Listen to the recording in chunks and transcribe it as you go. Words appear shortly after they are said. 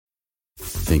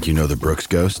Think you know the Brooks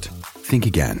Ghost? Think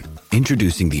again.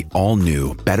 Introducing the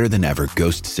all-new, better-than-ever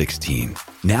Ghost 16.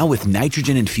 Now with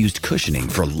nitrogen-infused cushioning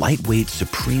for lightweight,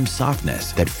 supreme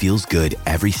softness that feels good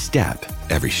every step,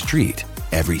 every street,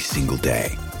 every single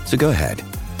day. So go ahead,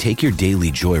 take your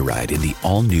daily joyride in the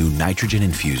all-new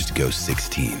nitrogen-infused Ghost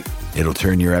 16. It'll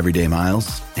turn your everyday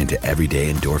miles into everyday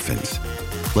endorphins.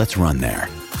 Let's run there.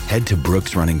 Head to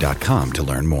brooksrunning.com to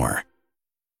learn more.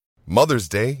 Mother's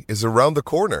Day is around the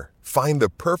corner. Find the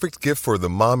perfect gift for the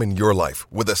mom in your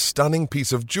life with a stunning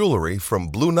piece of jewelry from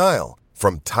Blue Nile.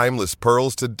 From timeless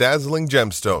pearls to dazzling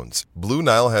gemstones, Blue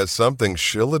Nile has something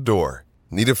she'll adore.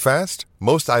 Need it fast?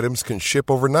 Most items can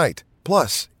ship overnight.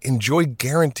 Plus, enjoy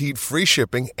guaranteed free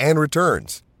shipping and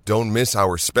returns. Don't miss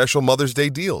our special Mother's Day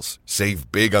deals.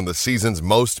 Save big on the season's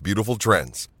most beautiful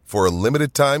trends. For a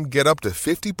limited time, get up to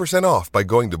 50% off by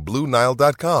going to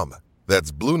BlueNile.com.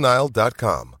 That's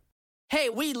BlueNile.com. Hey,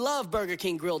 we love Burger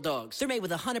King grilled dogs. They're made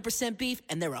with 100% beef,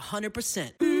 and they're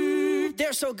 100%.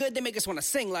 They're so good, they make us want to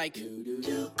sing like...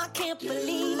 I can't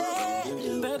believe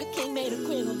it. Burger King made a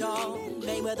grilled dog.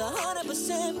 Made with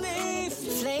 100% beef.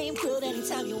 Flame grilled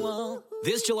anytime you want.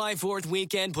 This July 4th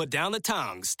weekend, put down the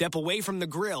tongs, step away from the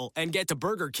grill, and get to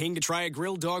Burger King to try a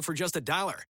grilled dog for just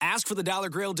 $1. Ask for the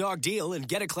 $1 grilled dog deal and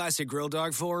get a classic grilled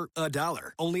dog for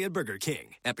 $1. Only at Burger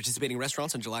King. At participating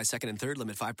restaurants on July 2nd and 3rd,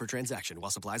 limit 5 per transaction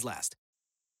while supplies last.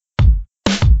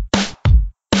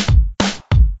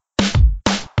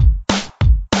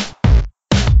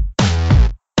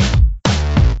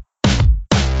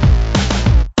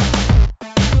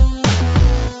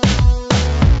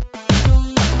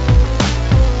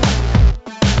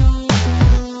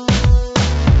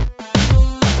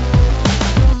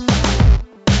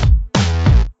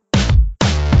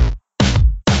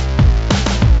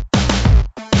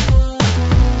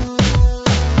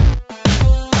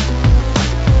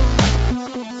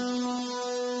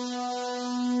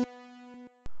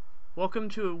 Welcome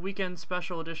to a weekend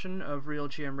special edition of Real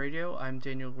GM Radio. I'm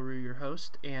Daniel LaRue, your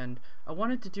host, and I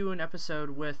wanted to do an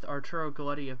episode with Arturo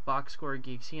Galletti of Box Score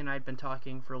Geeks. He and I had been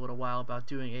talking for a little while about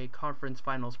doing a conference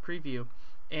finals preview,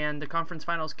 and the conference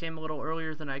finals came a little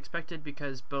earlier than I expected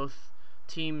because both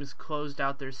teams closed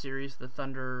out their series, the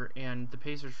Thunder and the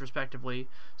Pacers respectively,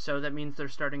 so that means they're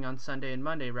starting on Sunday and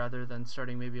Monday rather than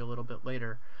starting maybe a little bit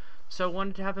later. So I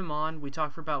wanted to have him on. We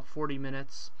talked for about 40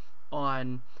 minutes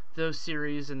on those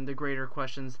series and the greater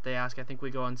questions that they ask. I think we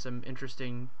go on some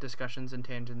interesting discussions and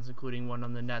tangents, including one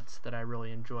on the Nets that I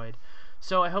really enjoyed.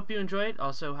 So I hope you enjoy it.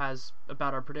 Also has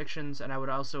about our predictions, and I would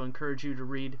also encourage you to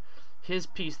read his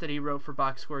piece that he wrote for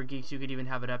Box Score Geeks. You could even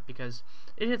have it up because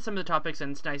it hits some of the topics,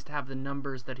 and it's nice to have the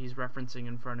numbers that he's referencing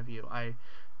in front of you. I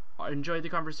enjoyed the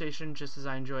conversation just as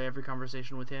I enjoy every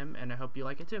conversation with him, and I hope you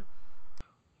like it too.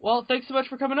 Well, thanks so much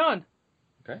for coming on.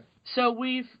 Okay. So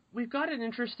we've got an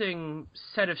interesting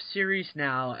set of series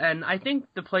now, and I think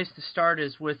the place to start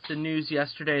is with the news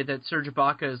yesterday that Serge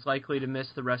Ibaka is likely to miss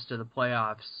the rest of the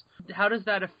playoffs. How does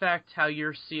that affect how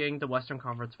you're seeing the Western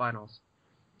Conference Finals?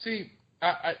 See,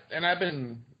 I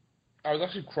was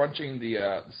actually crunching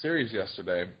the series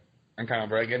yesterday and kind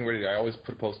of getting ready. I always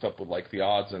post up with like the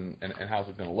odds and how's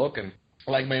it going to look, and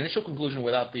like my initial conclusion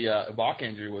without the Ibaka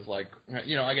injury was like,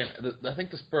 again, I think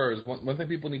the Spurs, one thing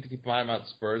people need to keep in mind about the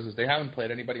Spurs is they haven't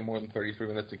played anybody more than 33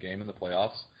 minutes a game in the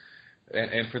playoffs,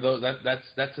 and for those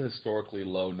that's a historically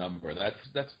low number.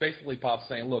 That's basically Pop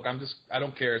saying, look, I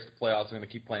don't care if the playoffs. I'm going to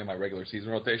keep playing my regular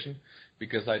season rotation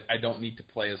because I don't need to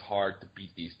play as hard to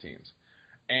beat these teams,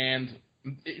 and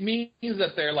it means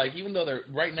that they're like, even though they're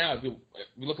right now, if you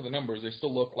look at the numbers, they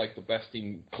still look like the best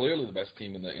team, clearly the best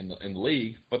team in the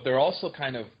league. But they're also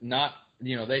kind of not,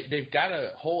 they've got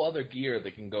a whole other gear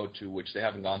they can go to, which they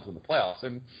haven't gone to in the playoffs.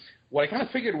 And what I kind of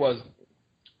figured was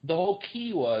the whole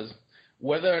key was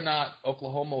whether or not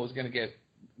Oklahoma was going to get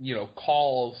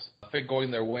calls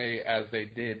going their way as they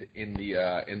did in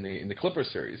the Clippers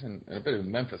series and a bit of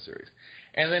the Memphis series.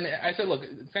 And then I said, look,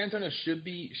 San Antonio should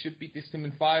beat this team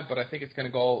in 5, but I think it's going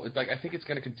to go. I think it's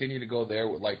going to continue to go there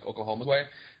with like Oklahoma's way.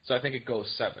 So I think it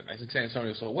goes 7. I think San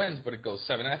Antonio still wins, but it goes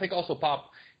 7. And I think also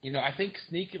Pop, I think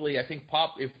sneakily,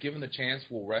 Pop, if given the chance,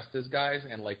 will rest his guys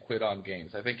and like quit on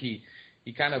games. I think he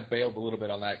kind of bailed a little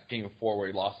bit on that game 4 where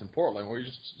he lost in Portland, where he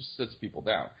just sits people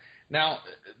down. Now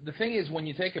the thing is, when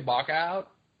you take Ibaka out.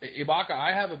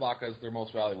 I have Ibaka as their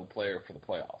most valuable player for the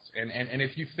playoffs. And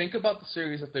if you think about the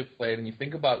series that they've played and you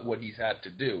think about what he's had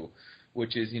to do,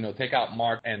 which is, take out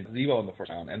Mark and Zebo in the first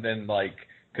round and then, like,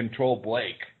 control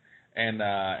Blake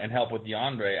and help with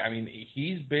DeAndre, I mean,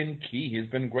 he's been key. He's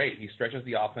been great. He stretches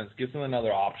the offense, gives them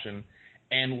another option,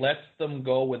 and lets them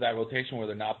go with that rotation where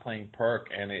they're not playing Perk,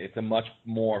 and it's a much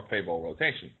more favorable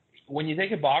rotation. when you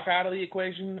take Ibaka out of the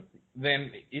equation,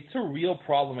 then it's a real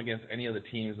problem against any of the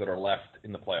teams that are left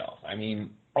in the playoffs. I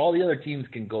mean, all the other teams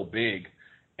can go big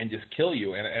and just kill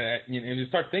you. And you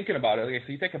start thinking about it. Okay,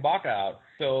 so you take Ibaka out,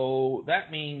 so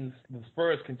that means the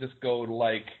Spurs can just go to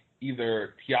like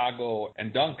either Thiago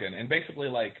and Duncan, and basically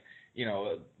like, you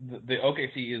know, the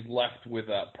OKC is left with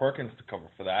Perkins to cover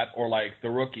for that, or like the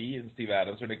rookie and Steve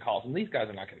Adams or Nick Collison. These guys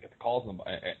are not going to get the calls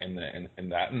in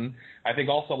that. And I think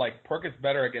also like Perkins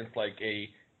better against like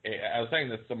I was saying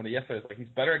this to somebody yesterday. It's like he's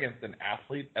better against an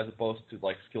athlete as opposed to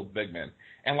like skilled big men.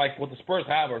 And like what the Spurs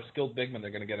have are skilled big men.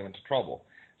 They're going to get him into trouble.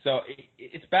 So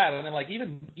it's bad. And then like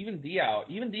even Diaw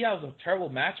is a terrible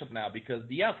matchup now because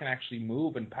Diaw can actually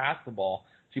move and pass the ball.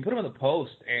 So you put him in the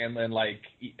post, and then like,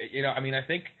 you know, I mean, I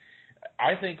think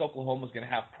Oklahoma's going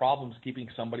to have problems keeping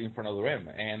somebody in front of the rim,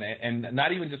 and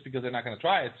not even just because they're not going to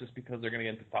try. It's just because they're going to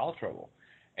get into foul trouble,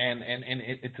 and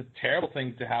it's a terrible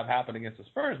thing to have happen against the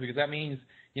Spurs, because that means,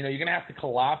 you know, you're going to have to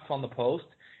collapse on the post,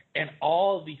 and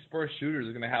all of these Spurs shooters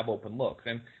are going to have open looks.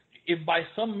 And if by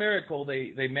some miracle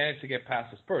they manage to get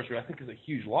past the Spurs, which I think is a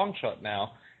huge long shot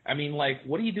now, I mean, like,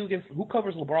 what do you do against who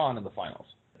covers LeBron in the finals?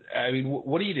 I mean,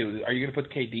 what do you do? Are you going to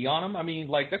put KD on him? I mean,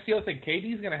 like, that's the other thing.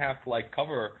 KD's going to have to like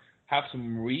have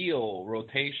some real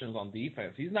rotations on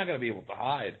defense. He's not going to be able to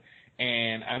hide.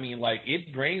 And I mean, like,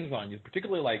 it drains on you,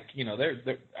 particularly like, you know,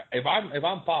 if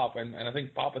I'm Pop, and I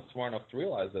think Pop is smart enough to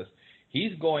realize this,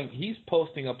 he's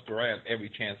posting up Durant every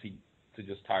chance to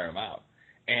just tire him out.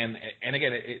 And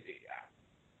again,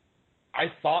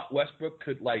 I thought Westbrook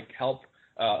could like help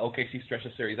OKC stretch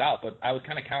the series out, but I was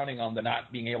kind of counting on the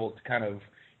not being able to kind of,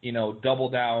 you know, double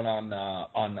down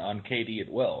on KD at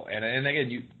will. And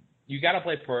again, you got to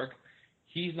play Perk.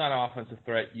 He's not an offensive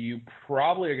threat. You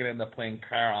probably are going to end up playing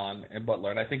Caron and Butler,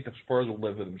 and I think the Spurs will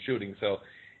live with him shooting. So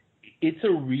it's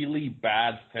a really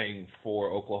bad thing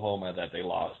for Oklahoma that they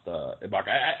lost Ibaka.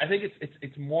 I think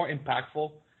it's more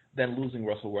impactful than losing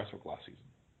Russell Westbrook last season.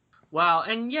 Wow,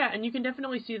 and you can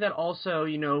definitely see that also.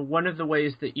 You know, one of the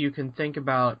ways that you can think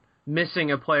about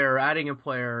missing a player or adding a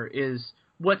player is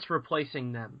what's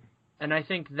replacing them. And I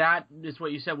think that is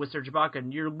what you said with Serge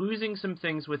Ibaka. You're losing some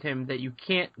things with him that you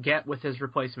can't get with his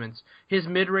replacements. His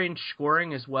mid-range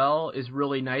scoring as well is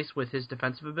really nice with his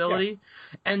defensive ability.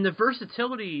 Yeah. And the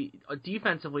versatility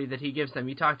defensively that he gives them,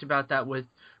 you talked about that with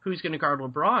who's going to guard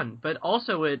LeBron, but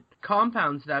also it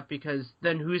compounds that because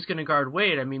then who's going to guard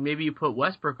Wade? I mean, maybe you put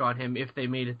Westbrook on him if they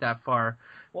made it that far.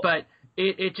 Well, but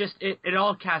it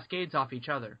all cascades off each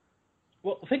other.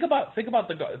 Well, think about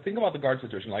the guard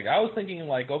situation. Like, I was thinking,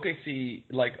 like, OKC,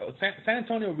 like San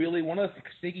Antonio, really one of the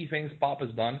sneaky things Pop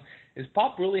has done is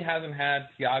Pop really hasn't had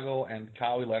Thiago and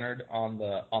Kawhi Leonard on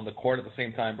the court at the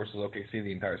same time versus OKC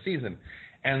the entire season.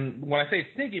 And when I say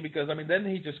sneaky, because I mean then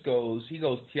he goes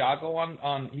Thiago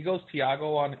on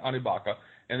Ibaka,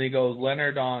 and he goes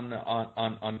Leonard on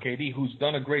KD, who's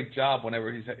done a great job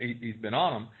whenever he's been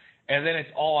on him, and then it's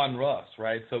all on Russ,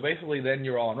 right? So basically then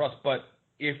you're all on Russ, but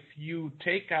if you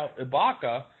take out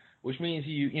Ibaka, which means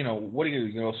you know, what do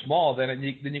you go small, then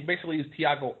you basically use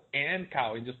Thiago and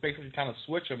Kawhi and just basically kind of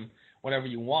switch them whenever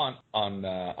you want on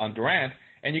Durant,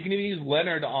 and you can even use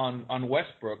Leonard on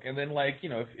Westbrook, and then like, you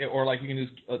know, or like you can use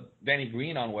Danny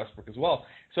Green on Westbrook as well.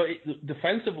 So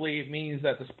defensively, it means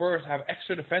that the Spurs have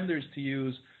extra defenders to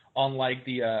use on like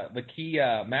the key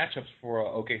matchups for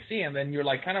OKC, and then you're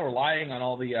like kind of relying on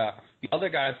all the other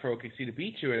guys for OKC to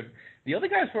beat you. And the other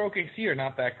guys for OKC are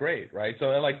not that great, right? So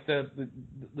like the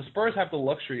Spurs have the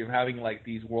luxury of having like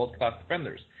these world class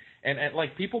defenders, and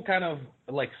like people kind of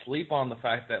like sleep on the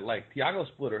fact that like Thiago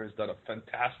Splitter has done a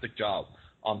fantastic job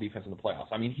on defense in the playoffs.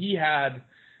 I mean, he had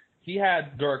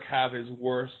Dirk have his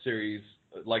worst series,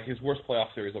 like his worst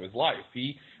playoff series of his life.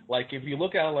 Like, if you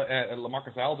look at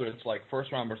LaMarcus Aldridge, like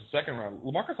first round versus second round,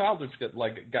 LaMarcus Aldridge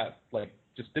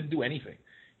just didn't do anything.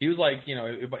 He was like, you know,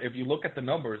 if you look at the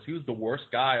numbers, he was the worst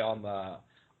guy on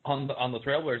the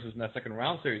Trailblazers in that second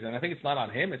round series. And I think it's not on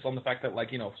him; it's on the fact that,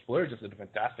 like, you know, Splitter just did a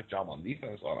fantastic job on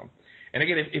defense on him. And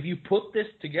again, if you put this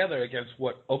together against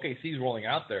what OKC is rolling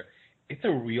out there, it's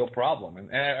a real problem. And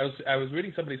I was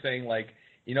reading somebody saying, like,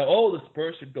 you know, the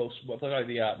Spurs should go small,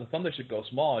 the Thunder should go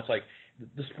small. It's like,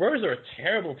 the Spurs are a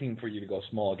terrible team for you to go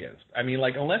small against. I mean,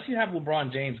 like, unless you have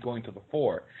LeBron James going to the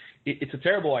 4, it's a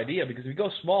terrible idea, because if you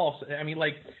go small, I mean,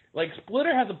 like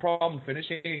Splitter has a problem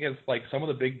finishing against like some of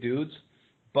the big dudes,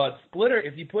 but Splitter,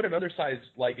 if you put another size,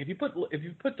 like if you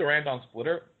put Durant on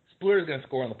Splitter, Splitter's gonna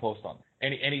score on the post on him,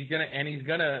 and he's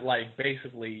gonna like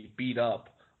basically beat up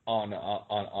on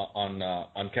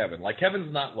Kevin. Like,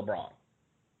 Kevin's not LeBron.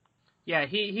 Yeah,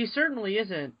 he certainly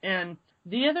isn't. And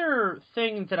The other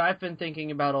thing that I've been thinking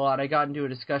about a lot, I got into a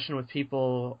discussion with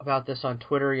people about this on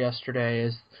Twitter yesterday,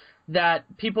 is that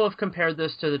people have compared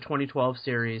this to the 2012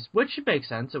 series, which makes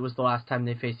sense. It was the last time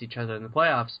they faced each other in the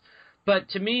playoffs. But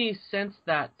to me, since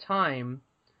that time,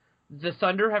 the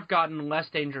Thunder have gotten less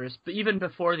dangerous, but even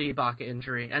before the Ibaka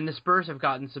injury, and the Spurs have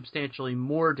gotten substantially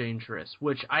more dangerous,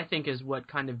 which I think is what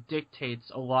kind of dictates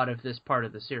a lot of this part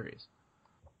of the series.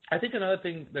 I think another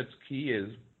thing that's key is,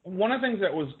 one of the things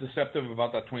that was deceptive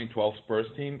about that 2012 Spurs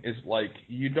team is, like,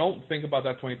 you don't think about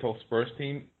that 2012 Spurs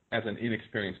team as an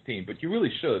inexperienced team, but you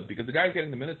really should, because the guys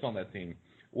getting the minutes on that team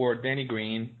were Danny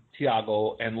Green,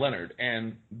 Thiago, and Leonard,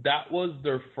 and that was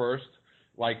their first,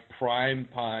 like, prime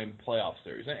time playoff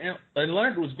series. And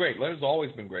Leonard was great. Leonard's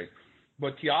always been great.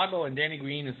 But Thiago and Danny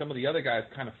Green and some of the other guys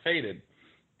kind of faded,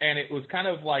 and it was kind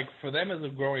of like, for them as a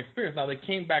growing experience, now they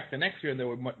came back the next year and they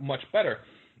were much better.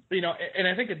 You know, and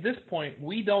I think at this point,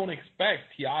 we don't expect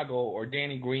Thiago or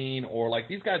Danny Green or, like,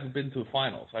 these guys have been to the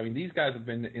finals. I mean, these guys have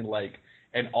been in, like,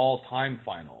 an all-time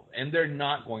final, and they're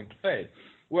not going to fade.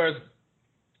 Whereas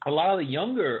a lot of the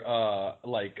younger,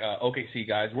 OKC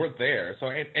guys weren't there. So,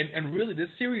 and really this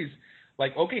series,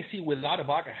 like, OKC without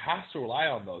Ibaka has to rely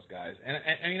on those guys. And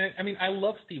I mean, I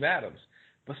love Steve Adams.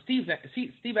 But Steve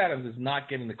Adams is not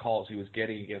getting the calls he was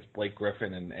getting against Blake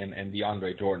Griffin and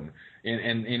DeAndre Jordan.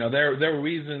 And you know, there were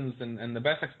reasons, and the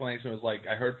best explanation was, like,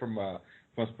 I heard from a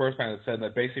Spurs fan that said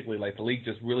that basically, like, the league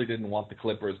just really didn't want the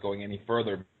Clippers going any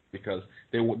further because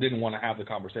they didn't want to have the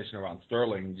conversation around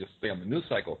Sterling and just stay on the news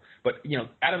cycle. But, you know,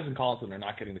 Adams and Collison are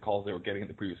not getting the calls they were getting in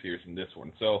the previous series in this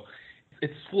one. So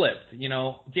it's flipped. You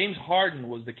know, James Harden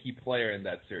was the key player in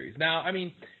that series. Now, I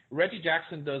mean, Reggie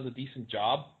Jackson does a decent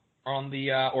job on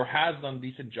the or has done a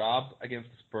decent job against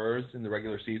the Spurs in the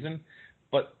regular season,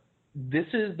 but this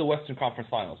is the Western Conference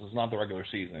Finals. It's not the regular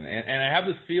season, and I have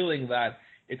this feeling that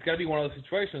it's going to be one of those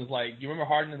situations like, you remember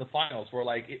Harden in the finals, where,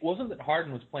 like, it wasn't that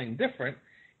Harden was playing different,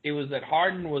 it was that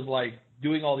Harden was, like,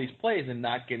 doing all these plays and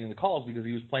not getting the calls because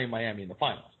he was playing Miami in the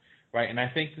finals, right? And I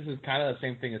think this is kind of the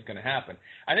same thing that's going to happen.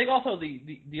 I think also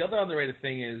the other underrated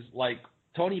thing is, like,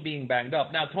 Tony being banged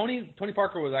up. Now, Tony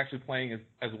Parker was actually playing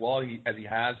as well as he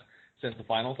has since the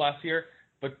finals last year,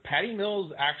 but Patty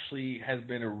Mills actually has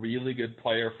been a really good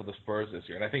player for the Spurs this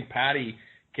year, and I think Patty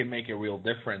can make a real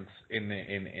difference in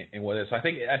what it is. So I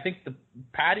think the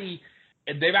Patty,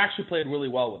 they've actually played really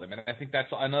well with him, and I think that's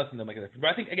another thing that makes a difference.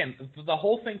 But I think, again, the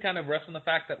whole thing kind of rests on the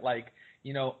fact that, like,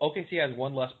 you know, OKC has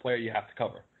one less player you have to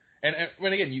cover, and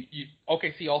when again, you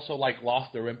OKC also, like,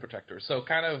 lost their rim protector, so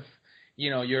kind of,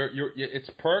 you know, it's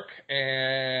Perk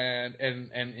and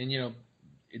you know,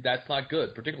 that's not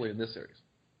good, particularly in this series.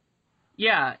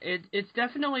 Yeah, it's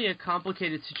definitely a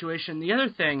complicated situation. The other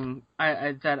thing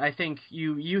that I think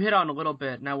you hit on a little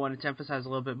bit, and I wanted to emphasize a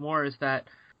little bit more, is that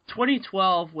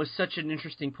 2012 was such an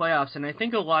interesting playoffs, and I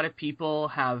think a lot of people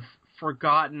have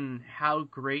forgotten how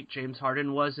great James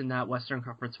Harden was in that Western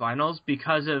Conference Finals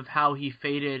because of how he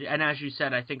faded, and as you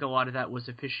said, I think a lot of that was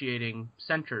officiating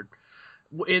centered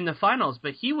in the finals,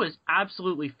 but he was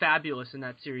absolutely fabulous in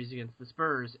that series against the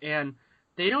Spurs, and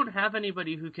they don't have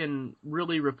anybody who can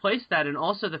really replace that, and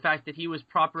also the fact that he was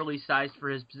properly sized for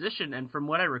his position, and from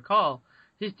what I recall,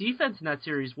 his defense in that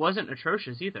series wasn't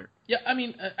atrocious either. Yeah, I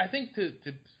mean, I think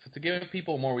to give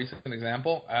people a more recent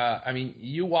example, I mean,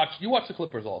 you watched the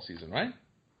Clippers all season, right?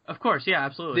 Of course, yeah,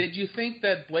 absolutely. Did you think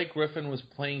that Blake Griffin was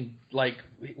playing, like,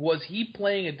 was he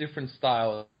playing a different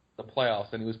style in the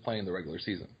playoffs than he was playing in the regular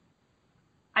season?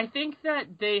 I think that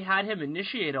they had him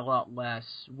initiate a lot less,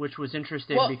 which was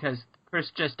interesting because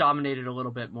Chris just dominated a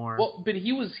little bit more. Well, but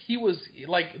he was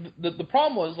like, the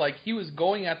problem was, like, he was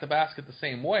going at the basket the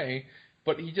same way,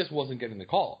 but he just wasn't getting the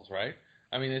calls, right?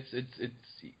 I mean,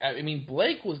 I mean,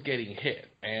 Blake was getting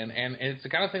hit, and it's the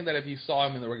kind of thing that if you saw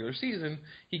him in the regular season,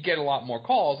 he'd get a lot more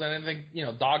calls, and I think, you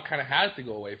know, Dog kind of has to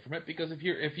go away from it, because if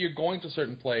you're going to a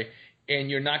certain play and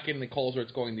you're not getting the calls or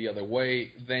it's going the other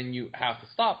way, then you have to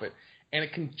stop it. And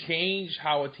it can change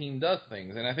how a team does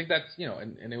things. And I think that's, you know,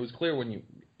 and it was clear when it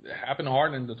happened to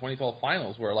Harden in the 2012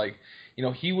 finals where, like, you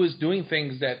know, he was doing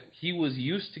things that he was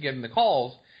used to getting the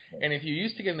calls. And if you're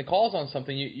used to getting the calls on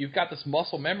something, you've got this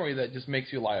muscle memory that just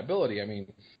makes you a liability. I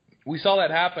mean, we saw that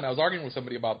happen. I was arguing with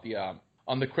somebody about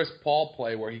on the Chris Paul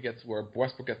play where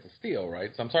Westbrook gets a steal,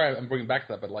 right? So I'm sorry I'm bringing back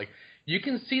to that, but, like, you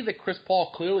can see that Chris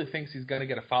Paul clearly thinks he's going to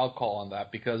get a foul call on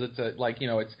that because it's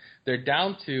they're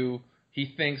down to,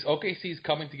 he thinks OKC's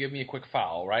coming to give me a quick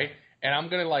foul, right? And I'm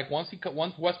gonna, like, once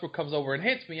Westbrook comes over and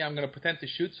hits me, I'm gonna pretend to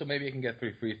shoot so maybe I can get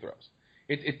 3 free throws.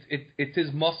 It's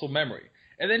his muscle memory.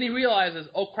 And then he realizes,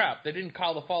 oh crap, they didn't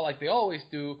call the foul like they always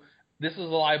do. this is a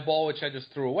live ball which I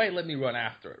just threw away, let me run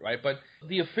after it, right? But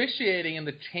the officiating and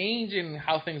the change in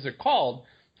how things are called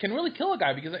can really kill a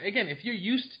guy because, again, if you're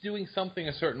used to doing something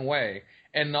a certain way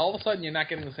and all of a sudden you're not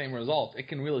getting the same results, it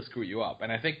can really screw you up.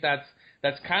 And I think that's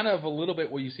kind of a little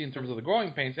bit what you see in terms of the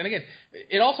growing pains. And again,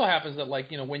 it also happens that,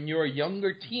 like, when you're a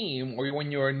younger team or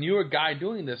when you're a newer guy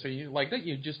doing this, or you like that,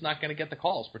 you're just not going to get the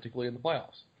calls, particularly in the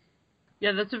playoffs.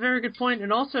 Yeah, that's a very good point.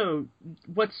 And also,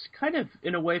 what's kind of,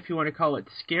 in a way, if you want to call it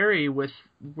scary,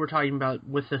 we're talking about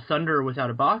with the Thunder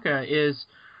without Ibaka, is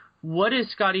what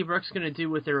is Scotty Brooks going to do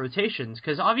with their rotations?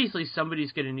 Because obviously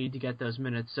somebody's going to need to get those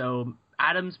minutes. So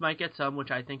Adams might get some,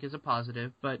 which I think is a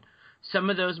positive, but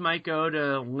some of those might go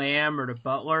to Lamb or to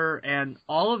Butler, and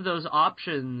all of those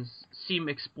options seem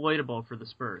exploitable for the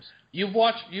Spurs. You've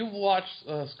watched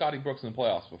Scotty Brooks in the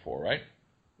playoffs before, right?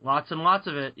 Lots and lots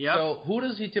of it, yep. So who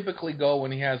does he typically go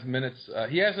when he has minutes?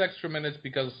 He has extra minutes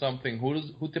because of something.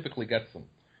 Who typically gets them?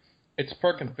 It's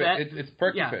Perky Fish.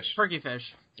 Perky Fish.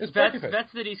 It's Perky Fish.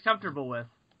 Vets that he's comfortable with.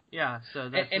 Yeah, so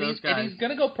that's those guys. And he's going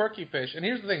to go Perky Fish. And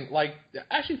here's the thing. Like,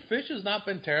 actually, Fish has not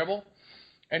been terrible,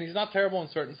 and he's not terrible in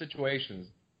certain situations.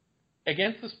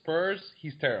 Against the Spurs,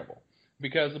 he's terrible.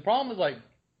 Because the problem is,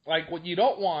 like what you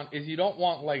don't want is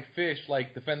like Fish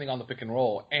like defending on the pick and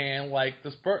roll, and like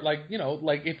the Spurs, like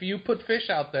if you put Fish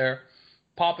out there,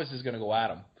 Pappas is going to go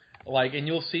at him, like, and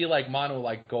you'll see like Manu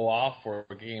like go off for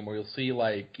a game, or you'll see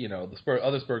like the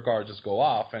other Spurs guards just go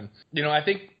off, and I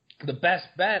think the best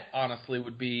bet honestly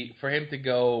would be for him to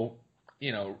go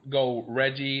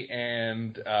Reggie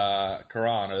and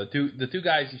Karan, or the two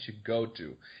guys he should go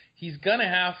to. He's gonna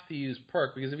have to use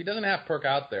Perk, because if he doesn't have Perk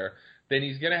out there, then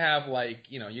he's going to have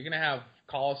you're going to have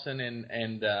Collison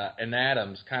and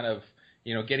Adams kind of,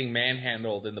 getting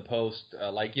manhandled in the post.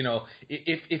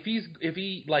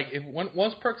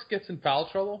 Once Perks gets in foul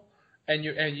trouble and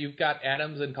you've got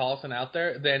Adams and Collison out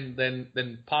there,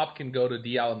 then Pop can go to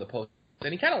Diaw in the post.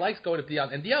 And he kind of likes going to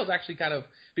Diaw. And Diaw's actually kind of,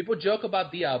 people joke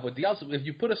about Diaw, but Diaw's, if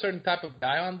you put a certain type of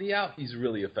guy on Diaw, he's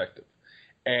really effective.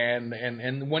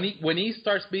 And when he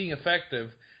starts being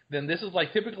effective, then this is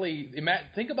like typically,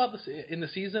 think about this in the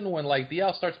season when like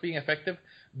Diaw starts being effective.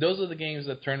 Those are the games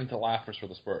that turn into laughers for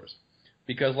the Spurs,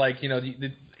 because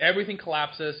everything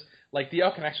collapses. Like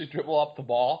Diaw can actually dribble up the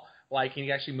ball, like he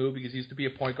can actually move because he used to be a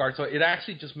point guard. So it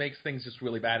actually just makes things just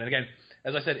really bad. And again,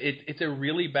 as I said, it's a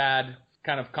really bad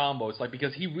kind of combo. It's like,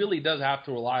 because he really does have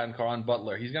to rely on Caron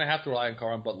Butler. He's going to have to rely on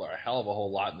Caron Butler a hell of a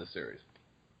whole lot in this series.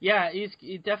 Yeah, he's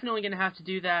definitely going to have to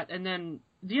do that. And then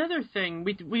the other thing,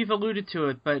 we've alluded to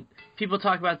it, but people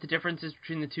talk about the differences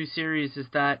between the two series, is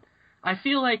that I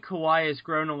feel like Kawhi has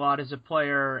grown a lot as a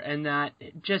player, and that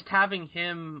just having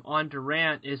him on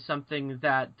Durant is something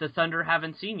that the Thunder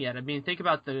haven't seen yet. I mean, think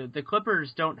about the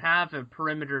Clippers don't have a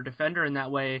perimeter defender in that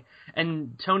way,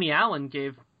 and Tony Allen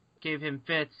gave him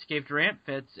fits, gave Durant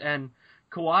fits, and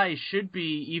Kawhi should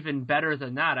be even better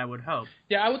than that, I would hope.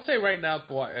 Yeah, I would say right now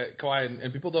Kawhi,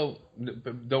 and people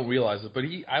don't realize it, but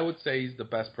I would say he's the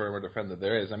best perimeter defender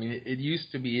there is. I mean, it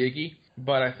used to be Iggy,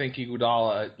 but I think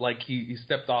Iguodala, like he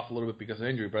stepped off a little bit because of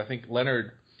injury. But I think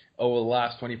Leonard, over the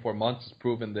last 24 months, has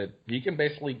proven that he can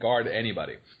basically guard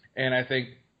anybody. And I think,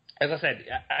 as I said,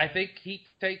 I think he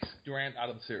takes Durant out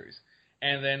of the series.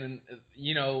 And then,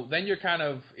 then you're kind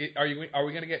of, are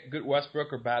we going to get good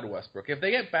Westbrook or bad Westbrook? If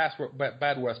they get bad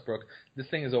Westbrook, this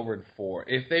thing is over in 4.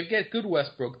 If they get good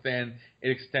Westbrook, then it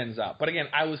extends out. But again,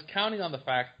 I was counting on the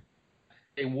fact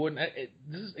it wouldn't.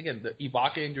 This is, again, the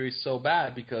Ibaka injury is so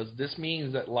bad because this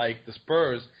means that like the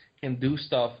Spurs can do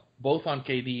stuff both on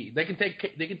KD. They can take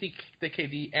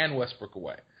KD and Westbrook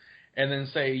away, and then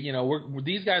say,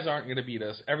 these guys aren't going to beat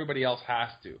us. Everybody else has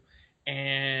to.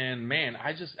 And man,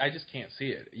 I just can't see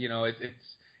it.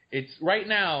 It's right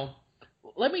now.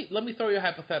 Let me throw you a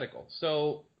hypothetical.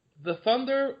 So the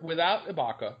Thunder without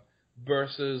Ibaka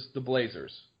versus the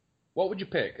Blazers, what would you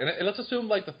pick? And let's assume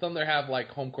like the Thunder have like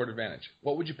home court advantage.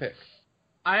 What would you pick?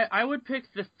 I would pick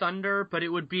the Thunder, but it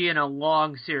would be in a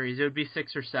long series. It would be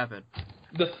 6 or 7.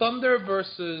 The Thunder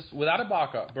without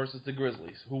Ibaka versus the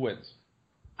Grizzlies. Who wins?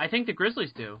 I think the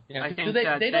Grizzlies do. Yeah. I think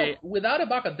they don't, without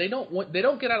Ibaka, they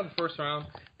don't get out of the first round.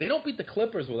 They don't beat the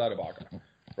Clippers without Ibaka,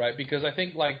 right? Because I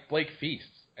think like Blake feasts,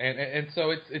 and so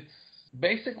it's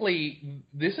basically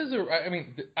this is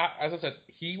as I said,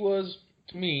 he was,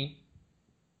 to me,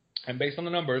 and based on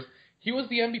the numbers, he was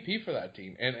the MVP for that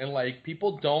team, and like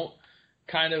people don't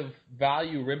kind of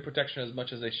value rim protection as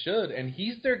much as they should, and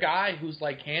he's their guy who's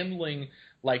like handling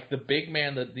like the big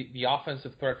man, the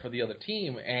offensive threat for the other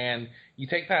team, and you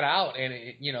take that out, and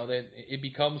then it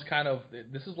becomes kind of,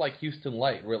 this is like Houston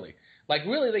light, really. Like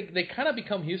really, they kind of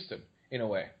become Houston in a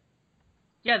way.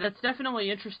 Yeah, that's definitely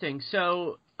interesting.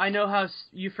 So I know how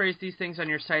you phrase these things on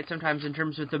your site sometimes in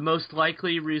terms of the most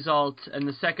likely result and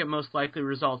the second most likely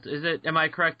result. Am I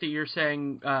correct that you're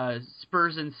saying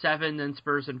Spurs in 7 and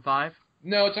Spurs in 5?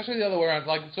 No, it's actually the other way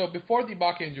around. So before the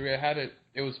Ibaka injury, I had it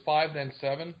was 5 then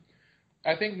 7.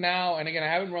 I think now, and again,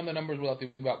 I haven't run the numbers with the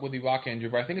Ibaka injury,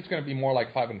 but I think it's going to be more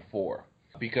like 5 and 4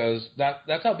 because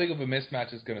that's how big of a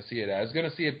mismatch it's going to see it as. It's going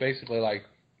to see it basically like.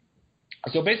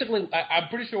 So basically, I'm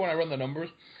pretty sure when I run the numbers,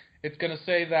 it's going to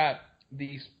say that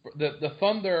the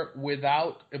Thunder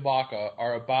without Ibaka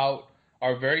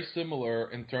are very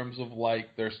similar in terms of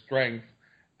like their strength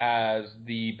as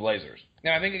the Blazers.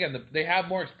 And I think again they have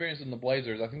more experience than the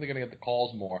Blazers. I think they're going to get the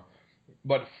calls more.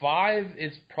 But 5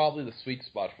 is probably the sweet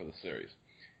spot for the series.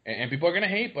 And people are going to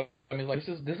hate, but I mean like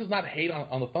this is not hate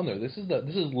on the Thunder. This is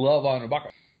love on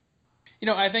Ibaka.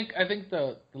 I think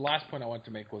the last point I wanted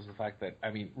to make was the fact that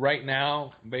I mean right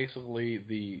now basically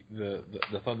the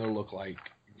Thunder look like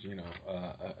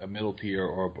a middle tier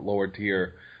or lower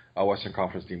tier Western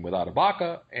Conference team without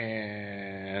Ibaka,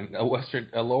 and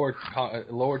a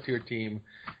lower tier team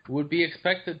would be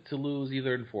expected to lose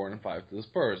either in 4 and 5 to the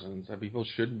Spurs, and so people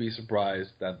shouldn't be surprised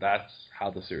that that's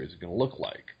how the series is going to look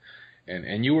like.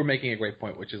 And you were making a great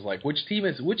point, which is like which team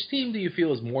do you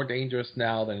feel is more dangerous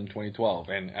now than in 2012?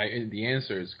 And the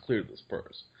answer is clearly the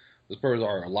Spurs. The Spurs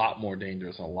are a lot more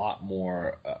dangerous, a lot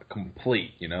more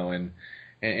complete,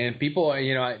 and people,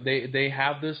 they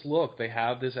have this look, they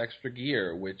have this extra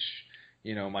gear, which,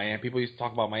 Miami, people used to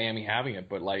talk about Miami having it,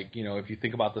 but like, if you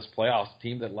think about this playoffs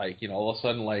team that like, all of a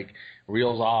sudden like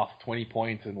reels off 20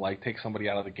 points and like takes somebody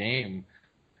out of the game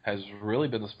has really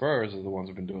been the Spurs are the ones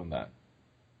who've been doing that.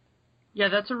 Yeah,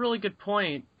 that's a really good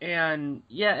point. And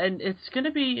it's going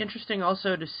to be interesting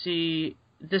also to see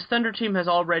this Thunder team has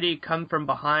already come from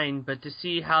behind, but to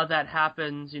see how that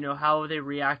happens, how they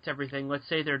react to everything. Let's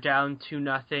say they're down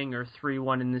 2-0 or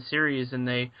 3-1 in the series and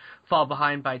they fall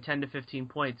behind by 10 to 15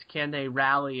 points. Can they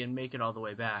rally and make it all the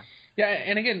way back? Yeah,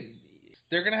 and again,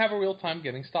 they're going to have a real time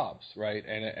getting stops, right?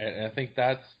 And I think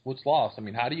that's what's lost. I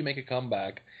mean, how do you make a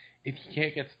comeback if you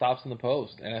can't get stops in the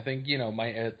post? And I think,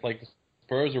 it's like the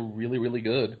Spurs are really, really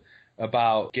good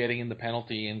about getting in the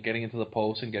penalty and getting into the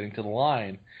post and getting to the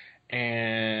line.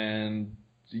 And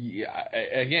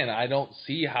again, I don't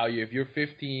see how if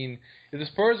the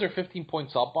Spurs are 15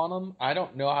 points up on them, I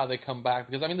don't know how they come back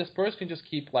because I mean the Spurs can just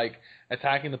keep like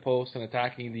attacking the post and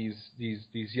attacking these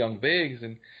young bigs,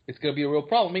 and it's going to be a real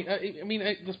problem. I mean,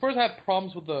 the Spurs had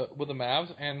problems with the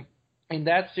Mavs, and in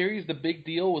that series, the big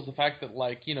deal was the fact that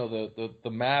like the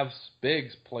Mavs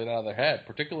bigs played out of their head,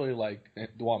 particularly like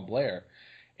Dwan Blair,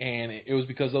 and it was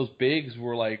because those bigs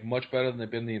were like much better than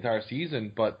they've been the entire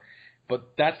season, but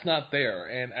that's not there,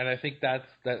 and I think that's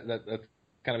kind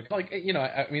of like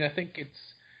I mean I think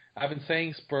I've been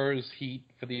saying Spurs Heat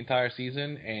for the entire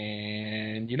season,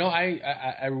 and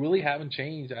I really haven't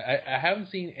changed. I haven't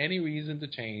seen any reason to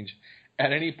change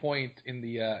at any point in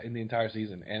the entire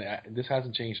season, and this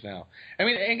hasn't changed now. I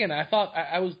mean, again, I thought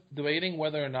I was debating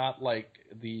whether or not like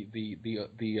the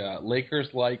Lakers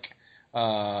like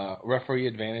referee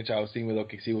advantage I was seeing with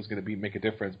OKC was going to make a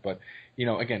difference, but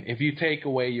again, if you take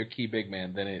away your key big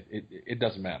man, then it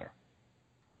doesn't matter.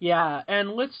 Yeah,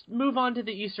 and let's move on to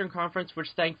the Eastern Conference, which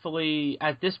thankfully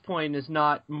at this point is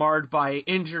not marred by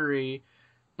injury,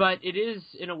 but it is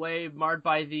in a way marred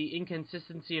by the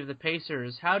inconsistency of the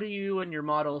Pacers. How do you and your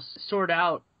model sort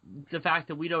out the fact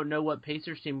that we don't know what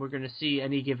Pacers team we're going to see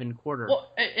any given quarter?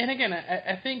 Well, and again,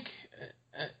 I think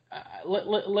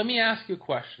let me ask you a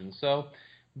question. So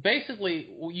basically,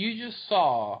 you just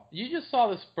saw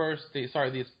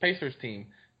the Pacers team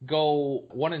go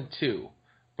 1-2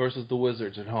 versus the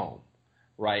Wizards at home,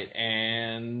 right?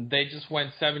 And they just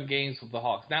went 7 games with the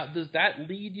Hawks. Now, does that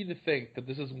lead you to think that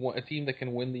this is a team that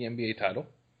can win the NBA title?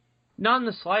 Not in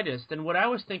the slightest. And what I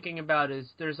was thinking about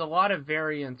is there's a lot of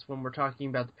variance when we're talking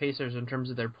about the Pacers in terms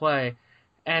of their play.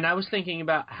 And I was thinking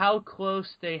about how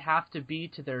close they have to be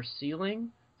to their ceiling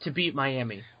to beat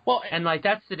Miami. Well, and like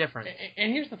that's the difference.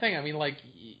 And here's the thing. I mean, like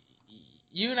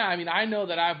you and I mean, I know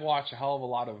that I've watched a hell of a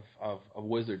lot of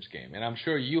Wizards game, and I'm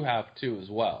sure you have too as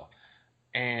well.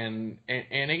 And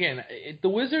again, the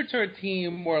Wizards are a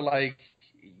team where like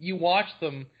you watch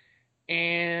them,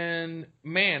 and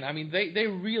man, I mean, they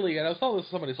really. And I was telling this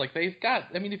to somebody, it's like they've got.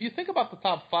 I mean, if you think about the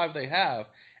top 5 they have,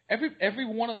 every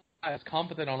one of them is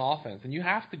competent on offense, and you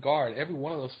have to guard every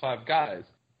one of those 5 guys.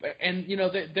 And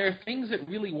there are things that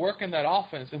really work in that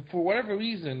offense, and for whatever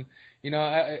reason,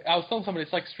 I was telling somebody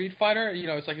it's like Street Fighter.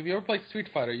 It's like if you ever played Street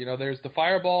Fighter, there's the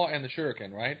fireball and the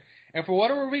shuriken, right? And for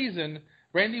whatever reason,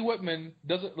 Randy Whitman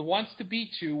wants to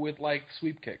beat you with like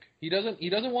sweep kick. He doesn't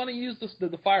want to use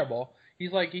the fireball.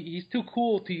 He's like he's too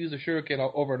cool to use a shuriken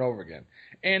over and over again.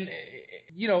 And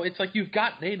it's like you've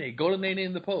got Nene, go to Nene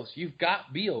in the post. You've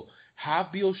got Beal,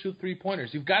 have Beal shoot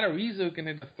 3-pointers. You've got Ariza who can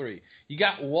hit the three. You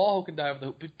got Wall who can dive the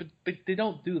hoop. But they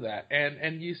don't do that.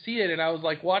 And you see it. And I was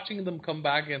like watching them come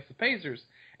back against the Pacers,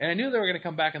 and I knew they were going to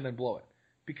come back and then blow it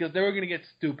because they were going to get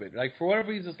stupid. Like for whatever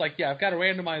reason, it's like I've got a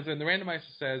randomizer, and the randomizer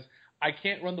says I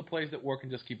can't run the plays that work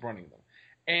and just keep running them.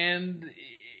 And,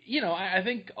 I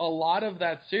think a lot of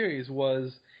that series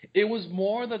was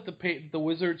more that the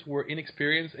Wizards were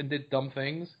inexperienced and did dumb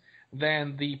things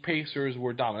than the Pacers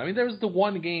were dominant. I mean, there was the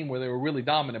one game where they were really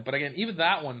dominant, but again, even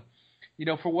that one,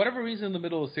 for whatever reason in the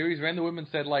middle of the series, Randy Whitman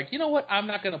said, like, you know what, I'm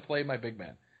not going to play my big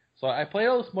man. So I played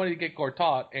all this money to get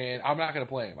Gortat, and I'm not going to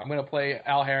play him. I'm going to play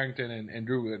Al Harrington and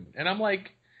Drew Gooden. And I'm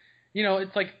like,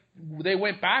 it's like they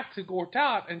went back to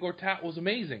Gortat, and Gortat was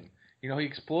amazing. He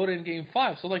exploded in Game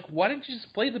 5. So, like, why didn't you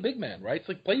just play the big man, right? It's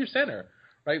like, play your center,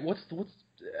 right?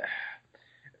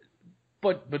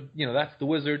 But that's the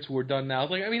Wizards who are done now.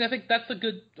 Like, I mean, I think that's a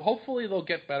good – hopefully they'll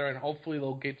get better and hopefully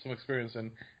they'll get some experience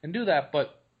and do that.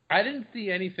 But I didn't see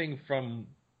anything from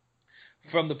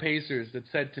the Pacers that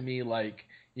said to me, like,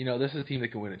 this is a team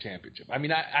that can win a championship. I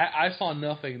mean, I saw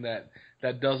nothing that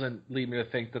doesn't lead me to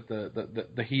think that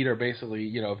the Heat are basically,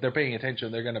 if they're paying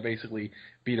attention, they're going to basically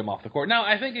beat them off the court. Now,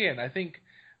 I think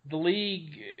the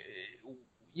league,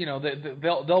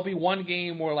 there'll be one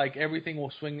game where like everything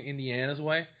will swing Indiana's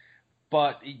way,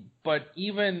 but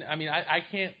even, I mean, I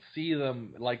can't see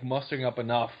them like mustering up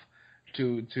enough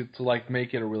to like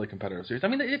make it a really competitive series. I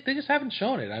mean, they just haven't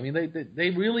shown it. I mean, they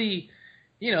really.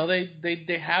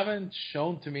 They haven't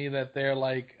shown to me that they're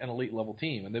like an elite level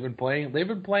team, and they've been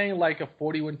playing like a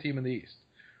 40-win team in the East,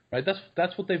 right?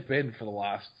 That's what they've been for the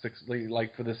last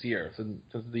for this year since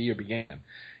the year began,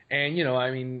 and I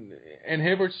mean, and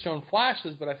Hibbert's shown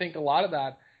flashes, but I think a lot of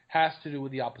that has to do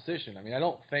with the opposition. I mean, I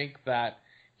don't think that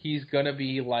he's gonna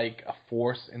be like a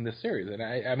force in this series, and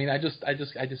I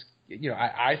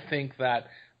think that.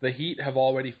 The Heat have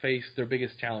already faced their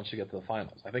biggest challenge to get to the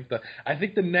finals. I think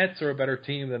the Nets are a better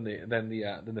team than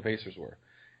the Pacers were,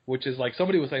 which is like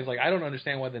somebody was saying like I don't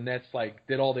understand why the Nets like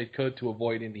did all they could to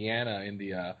avoid Indiana in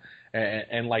the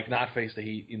and like not face the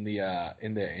Heat in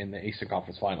the Eastern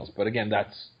Conference Finals. But again,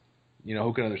 that's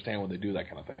who can understand when they do that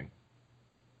kind of thing.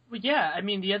 Well, yeah, I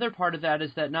mean the other part of that is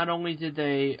that not only did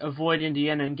they avoid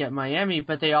Indiana and get Miami,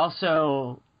 but they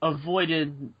also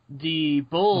avoided the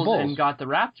Bulls and got the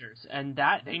Raptors, and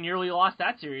that they nearly lost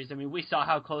that series. I mean, we saw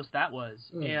how close that was.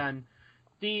 And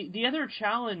the other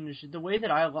challenge, the way that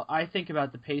I think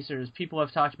about the Pacers, people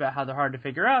have talked about how they're hard to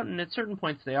figure out, and at certain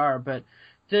points they are, but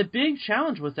the big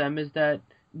challenge with them is that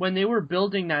when they were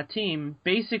building that team,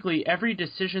 basically every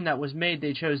decision that was made,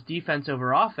 they chose defense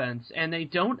over offense, and they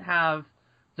don't have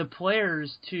the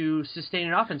players to sustain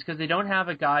an offense because they don't have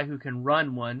a guy who can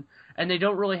run one, and they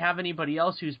don't really have anybody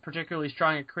else who's particularly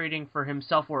strong at creating for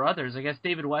himself or others. I guess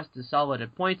David West is solid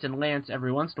at points and Lance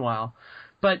every once in a while.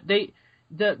 But the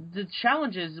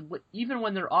challenge is, even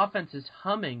when their offense is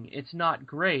humming, it's not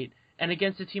great. And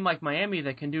against a team like Miami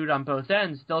that can do it on both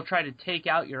ends, they'll try to take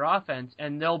out your offense,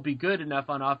 and they'll be good enough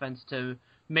on offense to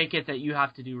make it that you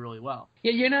have to do really well.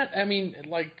 Yeah, you're not. I mean,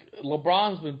 like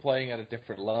LeBron's been playing at a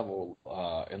different level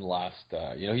in the last.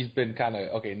 He's been kind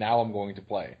of okay. Now I'm going to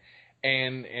play,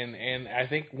 and I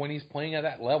think when he's playing at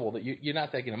that level, that you're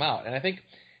not taking him out. And I think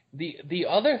the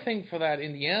other thing for that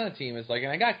Indiana team is like,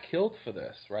 and I got killed for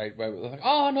this, right? But it was like,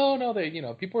 oh no, they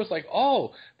people was like,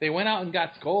 oh, they went out and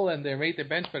got Scola and they made their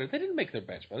bench better. They didn't make their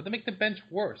bench better. They make the bench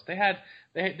worse. They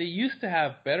used to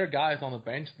have better guys on the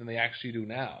bench than they actually do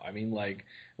now. I mean, like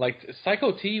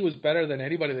Psycho T was better than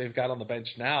anybody they've got on the bench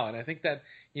now, and I think that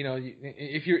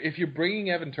if you're bringing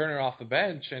Evan Turner off the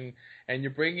bench and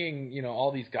you're bringing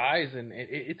all these guys, and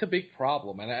it's a big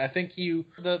problem. And I think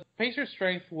the Pacers'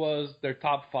 strength was their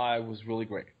top five was really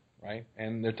great, right?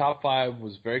 And their top five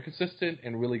was very consistent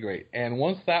and really great. And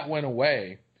once that went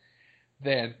away,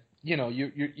 then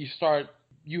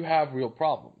you have real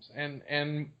problems.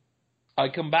 And I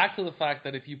come back to the fact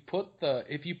that if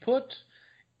you put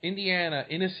Indiana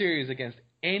in a series against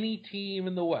any team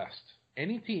in the West,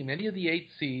 any of the 8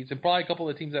 seeds, and probably a couple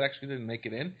of the teams that actually didn't make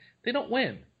it in, they don't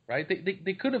win, right?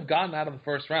 They could have gotten out of the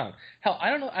first round. Hell, I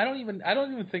don't know. I don't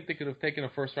even think they could have taken a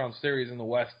first round series in the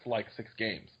West to like 6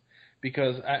 games,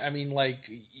 because I mean, like,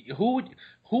 who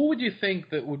would you think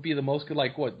that would be the most good?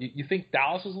 Like, what you think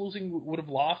Dallas would have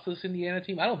lost to this Indiana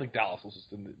team? I don't think Dallas was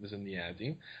this Indiana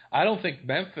team. I don't think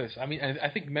Memphis. I mean, I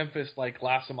think Memphis like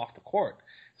laughs them off the court.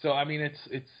 So I mean,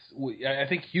 I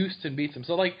think Houston beats them.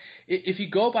 So like, if you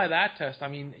go by that test, I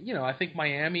mean, I think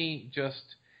Miami just,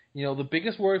 the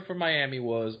biggest worry for Miami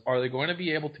was, are they going to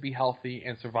be able to be healthy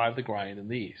and survive the grind in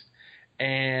the East?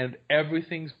 And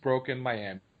everything's broken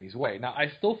Miami's way. Now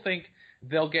I still think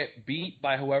they'll get beat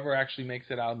by whoever actually makes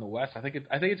it out in the West. I think it's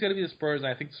going to be the Spurs, and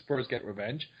I think the Spurs get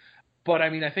revenge. But I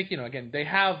mean, I think again,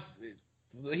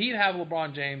 the Heat have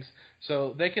LeBron James,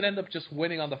 so they could end up just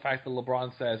winning on the fact that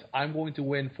LeBron says, I'm going to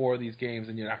win 4 of these games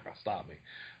and you're not going to stop me.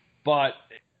 But,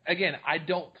 again, I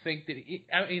don't think that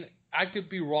 – I mean, I could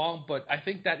be wrong, but I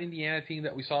think that Indiana team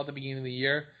that we saw at the beginning of the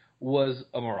year was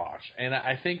a mirage. And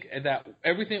I think that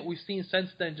everything that we've seen since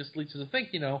then just leads us to think,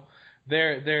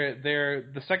 they're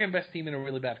the second best team in a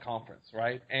really bad conference,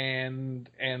 right? And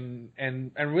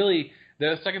really,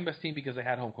 they're the second best team because they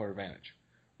had home court advantage,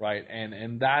 right?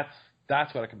 And that's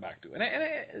what I come back to. And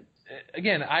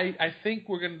again, I think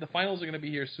the finals are going to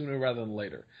be here sooner rather than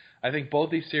later. I think both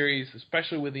these series,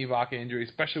 especially with the Ibaka injury,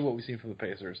 especially what we've seen from the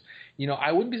Pacers,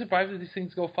 I wouldn't be surprised if these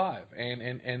things go 5.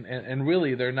 And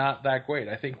really, they're not that great.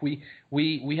 I think we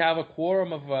have a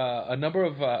quorum of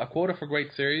a quota for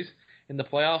great series in the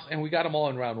playoffs, and we got them all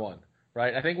in round 1,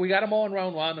 right? I think we got them all in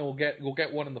round 1, and we'll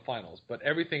get one in the finals. But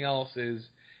everything else is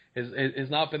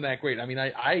not been that great. I mean,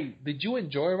 did you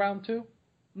enjoy round 2?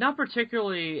 Not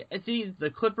particularly. The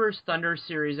Clippers-Thunder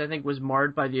series, I think, was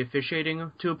marred by the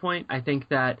officiating to a point. I think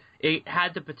that it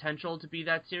had the potential to be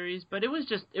that series, but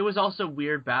it was also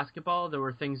weird basketball. There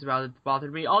were things about it that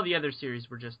bothered me. All the other series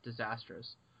were just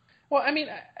disastrous. Well, I mean,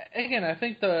 again, I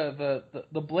think the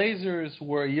Blazers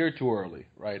were a year too early,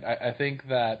 right? I think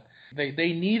that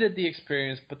they needed the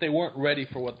experience, but they weren't ready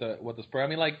for what the Spurs. I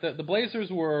mean, like the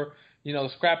Blazers were, the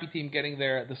scrappy team getting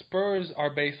there. The Spurs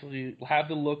are basically have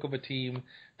the look of a team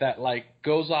that like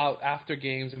goes out after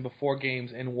games and before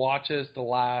games and watches the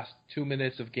last 2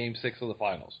 minutes of Game 6 of the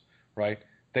finals, right?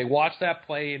 They watch that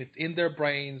play and it's in their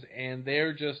brains, and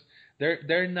they're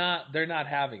not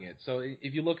having it. So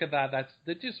if you look at that,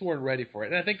 they just weren't ready for it.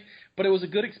 And I think, but it was a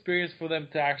good experience for them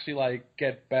to actually like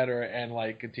get better and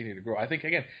like continue to grow. I think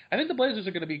the Blazers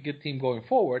are going to be a good team going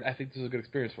forward. I think this is a good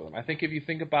experience for them. I think if you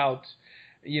think about,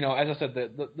 as I said,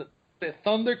 the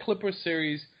Thunder Clippers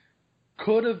series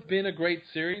could have been a great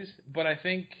series, but I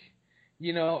think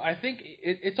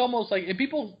it's almost like, and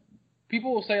people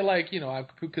will say like, I'm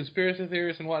conspiracy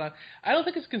theorists and whatnot. I don't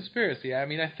think it's conspiracy. I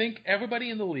mean, I think everybody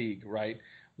in the league, right,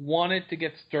 wanted to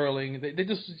get Sterling. They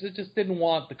just didn't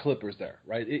want the Clippers there,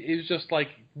 right? It was just like,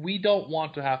 we don't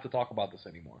want to have to talk about this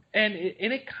anymore. And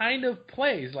it kind of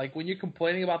plays. Like, when you're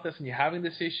complaining about this and you're having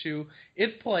this issue,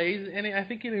 it plays, and I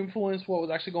think it influenced what was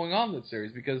actually going on in that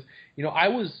series because, I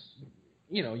was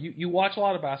 – you watch a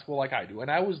lot of basketball like I do, and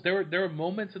there were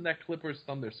moments in that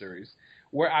Clippers-Thunder series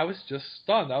where I was just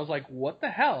stunned. I was like, what the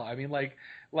hell? I mean, like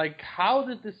how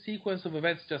did this sequence of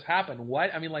events just happen?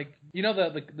 What? I mean, like,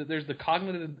 there's the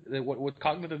cognitive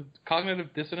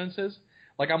dissonance is.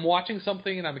 Like, I'm watching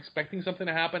something and I'm expecting something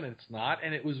to happen and it's not,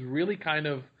 and it was really kind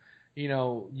of,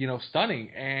 stunning.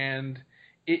 And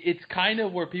it's kind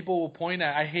of where people will point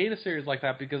at. I hate a series like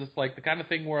that because it's like the kind of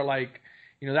thing where like,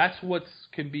 that's what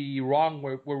can be wrong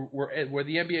where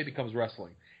the NBA becomes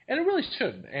wrestling. And it really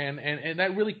shouldn't. And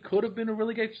that really could have been a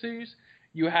really great series.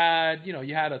 You had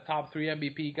a top 3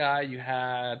 MVP guy. You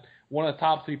had one of the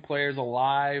top 3 players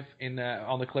alive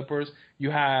on the Clippers. You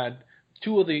had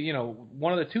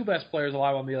one of the 2 best players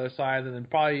alive on the other side, and then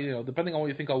probably, depending on what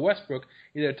you think of Westbrook,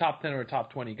 either a top 10 or a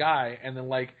top 20 guy, and then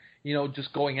like,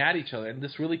 just going at each other. And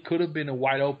this really could have been a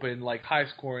wide open, like high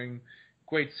scoring,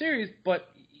 great series, but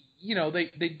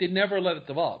they never let it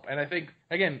develop. And I think,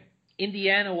 again,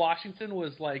 Indiana-Washington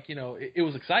was like, it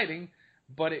was exciting,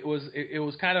 but it was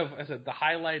kind of, as I said, the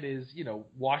highlight is,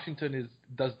 Washington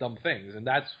does dumb things, and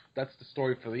that's the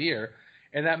story for the year.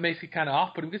 And that makes it kind of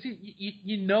off-putting because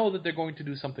you know that they're going to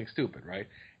do something stupid, right?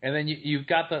 And then you've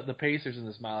got the Pacers in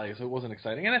the smiley, so it wasn't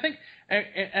exciting. And I think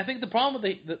the problem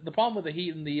with the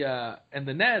Heat and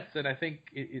the Nets, and I think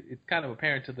it's kind of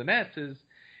apparent to the Nets is,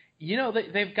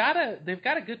 they've got a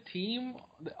good team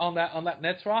on that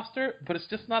Nets roster, but it's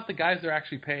just not the guys they're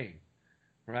actually paying,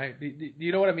 right? Do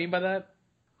you know what I mean by that?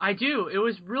 I do. It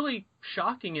was really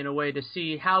shocking in a way to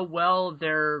see how well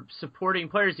they're supporting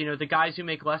players. The guys who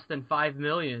make less than $5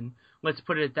 million let's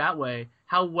put it that way,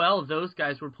 how well those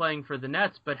guys were playing for the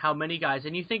Nets, but how many guys.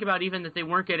 And you think about even that they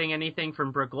weren't getting anything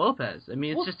from Brook Lopez. I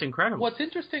mean, it's just incredible. What's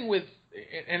interesting with,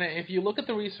 and if you look at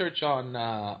the research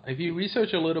on, if you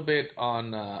research a little bit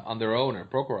on their owner,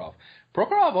 Prokhorov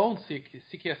owns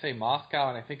CKSA Moscow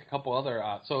and I think a couple other,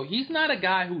 so he's not a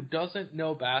guy who doesn't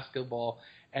know basketball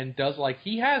and does, like,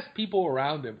 he has people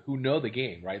around him who know the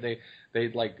game, right? They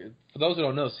like, for those who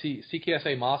don't know,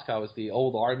 CKSA Moscow is the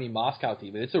old Army Moscow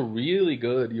team, and it's a really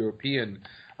good European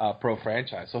pro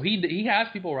franchise. So he has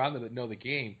people around him that know the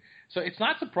game. So it's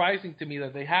not surprising to me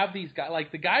that they have these guys,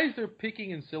 like the guys they're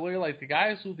picking in Siller, like the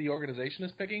guys who the organization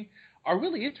is picking, are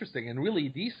really interesting and really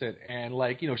decent. And,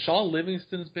 like, you know, Sean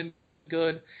Livingston's been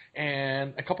good,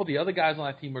 and a couple of the other guys on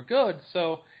that team are good.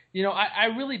 So, you know, I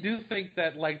really do think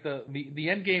that, like, the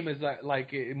end game is that,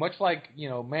 like, much like, you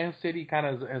know, Man City kind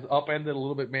of has upended a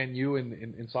little bit Man U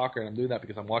in soccer, and I'm doing that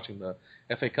because I'm watching the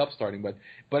FA Cup starting.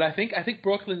 But I think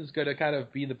Brooklyn's going to kind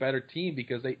of be the better team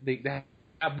because they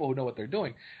have people who know what they're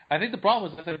doing. I think the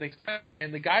problem is that they spend,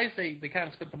 and the guys they kind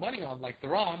of spent the money on, like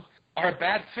Theron, are a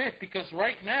bad fit because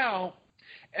right now,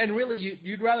 and really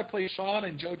you'd rather play Sean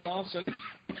and Joe Johnson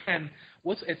and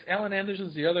it's Alan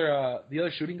Anderson's the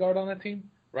other shooting guard on that team.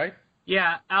 Right?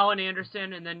 Yeah, Alan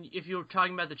Anderson, and then if you were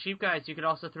talking about the cheap guys, you could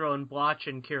also throw in Bloch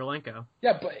and Kirilenko.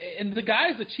 Yeah, but and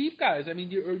the cheap guys, I mean,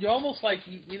 you're almost like,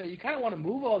 you know, you kind of want to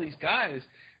move all these guys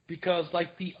because,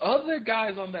 like, the other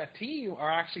guys on that team are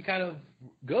actually kind of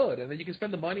good, and then you can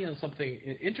spend the money on something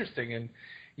interesting. And,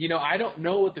 you know, I don't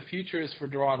know what the future is for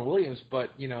Deron Williams, but,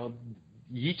 you know,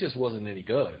 he just wasn't any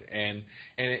good. And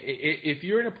if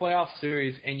you're in a playoff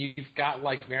series and you've got,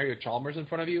 like, Mario Chalmers in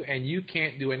front of you and you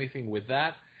can't do anything with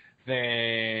that,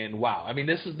 then wow. I mean,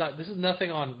 this is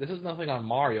nothing on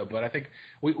Mario, but I think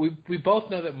we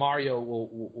both know that Mario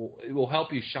will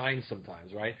help you shine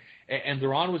sometimes, right? And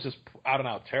Deron was just out and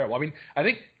out terrible. I mean, I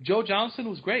think Joe Johnson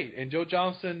was great, and Joe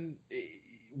Johnson,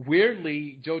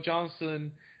 weirdly,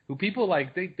 who people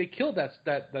like, they killed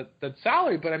that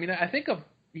salary, but I mean, I think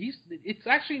it's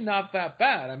actually not that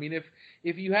bad. I mean,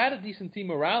 if you had a decent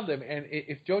team around him, and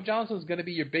if Joe Johnson's going to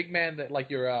be your big man, that,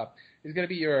 like, is going to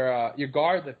be your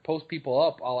guard that posts people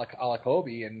up, a la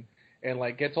Kobe, and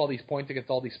like gets all these points against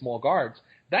all these small guards,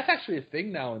 that's actually a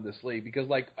thing now in this league because,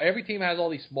 like, every team has all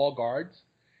these small guards,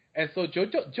 and so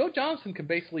Joe Johnson can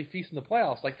basically feast in the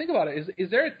playoffs. Like, think about it: is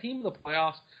there a team in the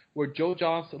playoffs where Joe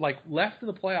Johnson, like, left in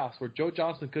the playoffs where Joe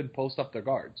Johnson couldn't post up their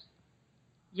guards?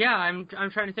 Yeah, I'm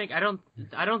trying to think. I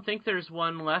don't think there's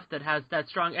one left that has that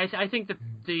strong. I think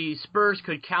the Spurs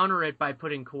could counter it by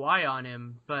putting Kawhi on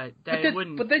him, but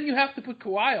wouldn't. But then you have to put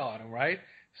Kawhi on him, right?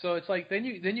 So it's like then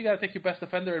you got to take your best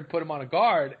defender and put him on a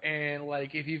guard, and,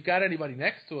 like, if you've got anybody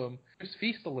next to him, just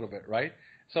feast a little bit, right?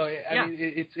 So I mean,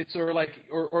 it's sort of like,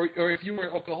 or if you were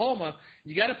in Oklahoma,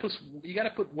 you got to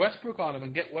put Westbrook on him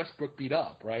and get Westbrook beat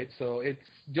up, right? So it's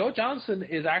Joe Johnson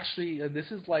is actually, and this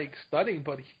is like stunning,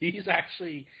 but he's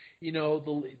actually, you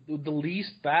know, the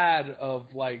least bad of,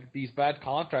 like, these bad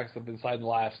contracts that have been signed in the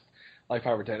last, like,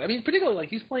 5 or 10. I mean, particularly, like,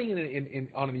 he's playing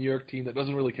on a New York team that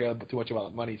doesn't really care too much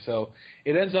about money, so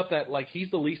it ends up that, like, he's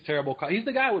the least terrible. He's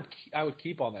the guy I would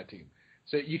keep on that team.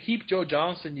 So you keep Joe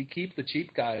Johnson, you keep the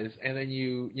cheap guys, and then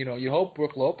you hope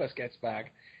Brook Lopez gets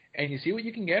back, and you see what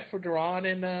you can get for Deron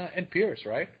and Pierce,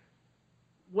 right?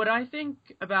 What I think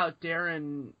about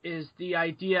Darren is the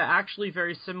idea actually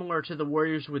very similar to the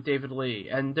Warriors with David Lee,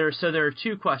 and there are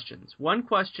two questions. One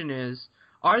question is,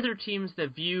 are there teams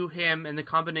that view him and the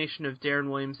combination of Darren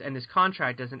Williams and his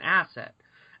contract as an asset?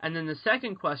 And then the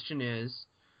second question is,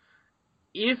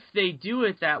 if they do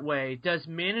it that way, does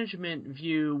management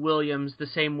view Williams the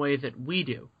same way that we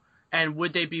do? And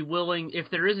would they be willing, if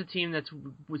there is a team that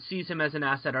sees him as an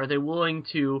asset, are they willing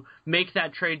to make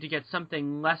that trade to get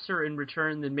something lesser in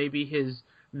return than maybe his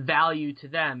value to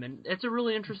them? And it's a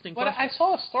really interesting question. But I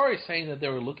saw a story saying that they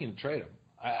were looking to trade him.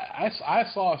 I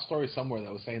saw a story somewhere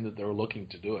that was saying that they were looking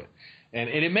to do it. And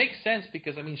it makes sense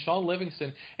because, I mean, Sean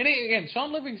Livingston, and again,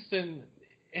 Sean Livingston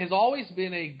has always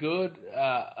been a good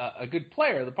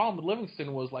player. The problem with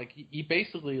Livingston was, like, he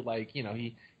basically, like, you know,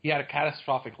 he had a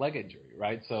catastrophic leg injury,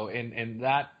 right? So and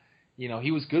that, you know,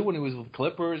 he was good when he was with the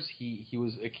Clippers. He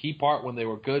was a key part when they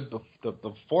were good,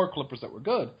 the 4 Clippers that were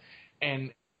good,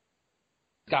 and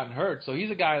gotten hurt. So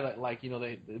he's a guy that, like, you know,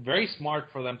 they very smart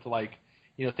for them to, like,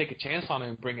 you know, take a chance on him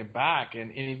and bring him back.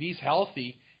 And if he's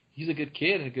healthy, he's a good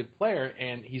kid and a good player,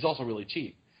 and he's also really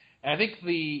cheap. And I think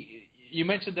you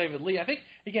mentioned David Lee. I think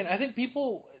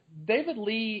David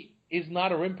Lee is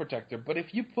not a rim protector, but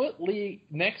if you put Lee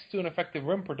next to an effective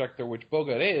rim protector, which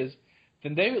Bogut is,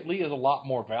 then David Lee is a lot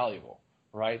more valuable,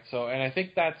 right? So, and I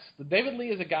think David Lee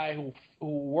is a guy who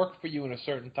worked for you in a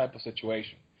certain type of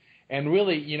situation. And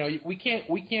really, we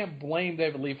can't blame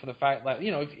David Lee for the fact that,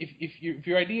 if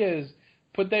your idea is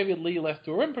put David Lee left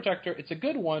to a rim protector, it's a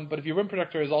good one. But if your rim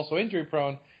protector is also injury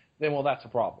prone, then that's a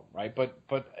problem, right? But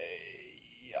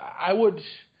I would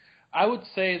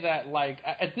say that, like,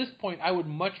 at this point, I would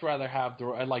much rather have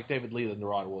David Lee than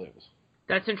Deron Williams.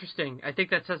 That's interesting. I think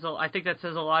that says a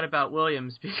lot about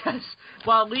Williams because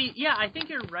while Lee, yeah, I think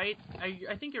you're right.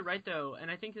 I think you're right though, and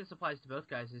I think this applies to both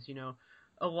guys. Is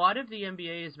a lot of the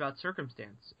NBA is about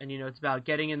circumstance, and it's about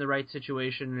getting in the right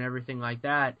situation and everything like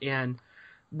that. And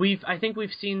I think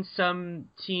we've seen some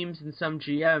teams and some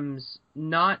GMs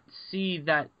not see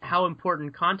that how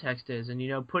important context is,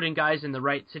 and putting guys in the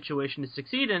right situation to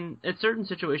succeed. And at certain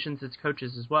situations, it's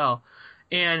coaches as well.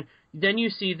 And then you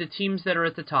see the teams that are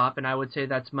at the top, and I would say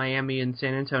that's Miami and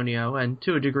San Antonio, and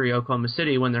to a degree Oklahoma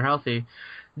City when they're healthy,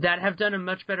 that have done a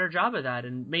much better job of that.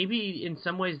 And maybe in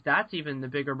some ways that's even the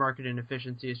bigger market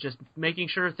inefficiency, is just making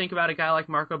sure, think about a guy like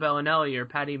Marco Bellinelli or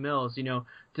Patty Mills,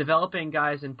 developing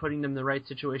guys and putting them in the right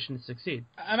situation to succeed.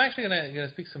 I'm actually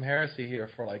gonna speak some heresy here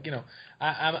for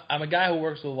I'm a guy who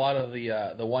works with a lot of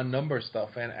the one number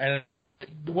stuff, and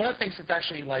one of the things that's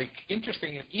actually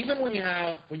interesting is even when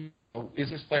is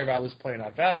this player valuable, is this player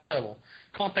not valuable,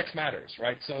 context matters,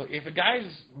 right? So if a guy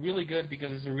is really good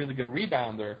because he's a really good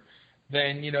rebounder,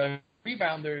 then,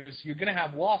 rebounders, you're going to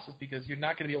have losses because you're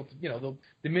not going to be able to, they'll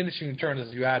diminishing returns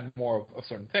as you add more of a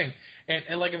certain thing. And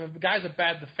if a guy's a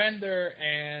bad defender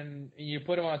and you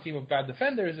put him on a team of bad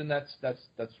defenders, then that's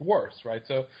worse, right?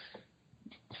 So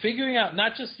figuring out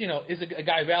not just, is a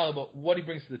guy valuable, but what he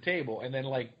brings to the table, and then,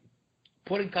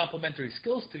 putting complementary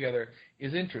skills together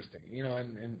is interesting,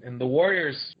 and the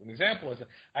Warriors, an example is,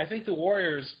 I think the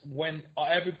Warriors, when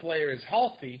every player is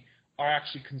healthy, are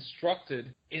actually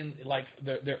constructed in,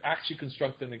 they're actually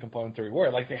constructed in a complementary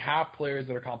way. They have players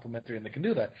that are complementary and they can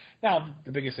do that. Now,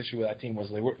 the biggest issue with that team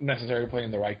was they weren't necessarily playing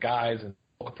the right guys and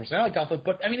personality conflict,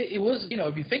 but, it was,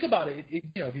 if you think about it,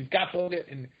 if you've got Bogut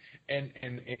and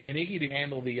Iggy to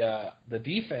handle the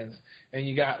defense, and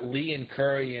you got Lee and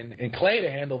Curry and Clay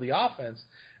to handle the offense,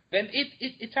 then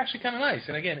it's actually kind of nice.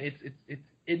 And again,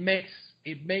 it makes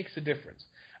a difference.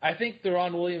 I think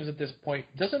Deron Williams at this point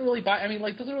doesn't really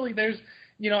there's,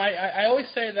 I always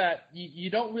say that you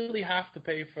don't really have to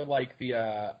pay for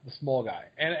the small guy.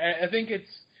 And I think it's,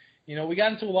 we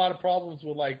got into a lot of problems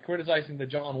with criticizing the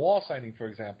John Wall signing, for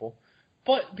example.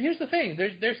 But here's the thing: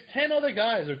 there's 10 other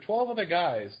guys or 12 other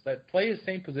guys that play the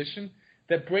same position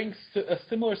that brings a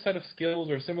similar set of skills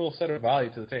or a similar set of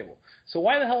value to the table. So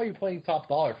why the hell are you paying top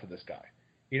dollar for this guy?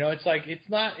 It's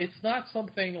not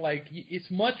something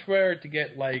it's much rarer to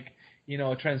get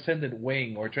a transcendent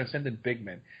wing or a transcendent big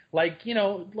man.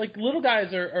 Little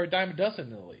guys are a dime a dozen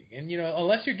in the league, and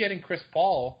unless you're getting Chris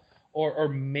Paul or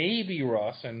maybe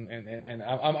Russ, and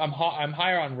I'm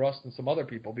higher on Russ than some other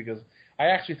people because I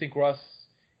actually think Russ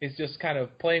is just kind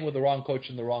of playing with the wrong coach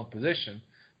in the wrong position.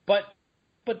 But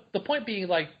the point being,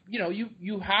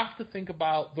 you have to think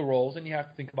about the roles, and you have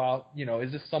to think about,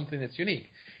 is this something that's unique?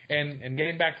 And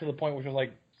getting back to the point which was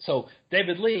so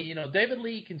David Lee, David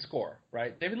Lee can score,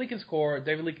 right? David Lee can score,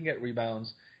 David Lee can get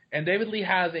rebounds, and David Lee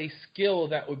has a skill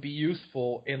that would be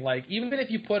useful in even if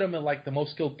you put him in the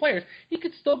most skilled players, he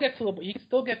could still get to the line, he could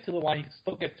still get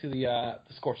to the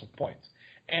score some points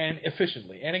and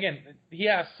efficiently. And again, he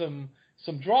has some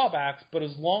drawbacks, but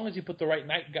as long as you put the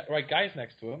right guys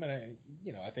next to him, and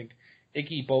I think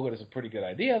Iggy Bogut is a pretty good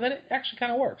idea, then it actually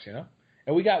kind of works,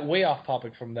 And we got way off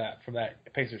topic from that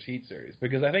Pacers Heat series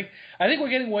because I think we're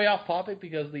getting way off topic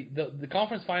because the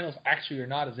conference finals actually are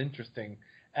not as interesting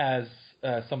as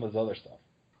some of this other stuff.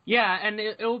 Yeah, and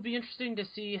it will be interesting to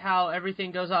see how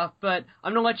everything goes off. But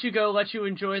I'm gonna let you go, let you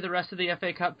enjoy the rest of the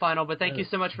FA Cup final. But thank you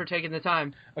so much for taking the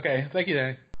time. Okay, thank you,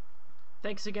 Danny.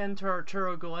 Thanks again to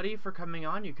Arturo Galletti for coming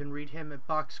on. You can read him at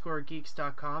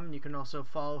boxscoregeeks.com, and you can also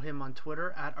follow him on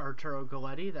Twitter at Arturo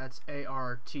Galletti. That's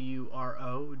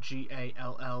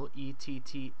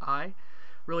ARTUROGALLETTI.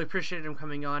 Really appreciated him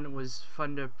coming on. It was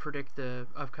fun to predict the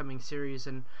upcoming series,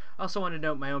 and I also want to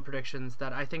note my own predictions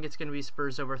that I think it's going to be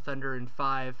Spurs over Thunder in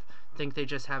 5. I think they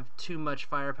just have too much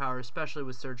firepower, especially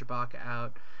with Serge Ibaka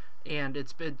out, and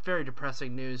it's been very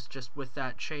depressing news just with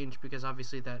that change because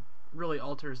obviously that really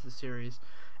alters the series.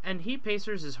 And Heat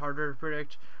Pacers is harder to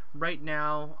predict. Right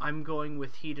now, I'm going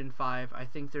with Heat in 5. I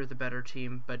think they're the better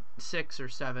team, but 6 or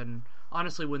 7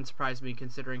 honestly wouldn't surprise me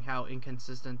considering how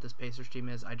inconsistent this Pacers team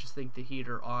is. I just think the Heat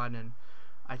are on, and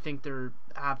I think they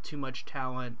have too much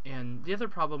talent. And the other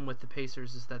problem with the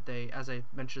Pacers is that they, as I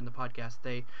mentioned in the podcast,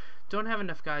 they don't have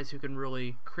enough guys who can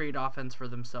really create offense for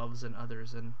themselves and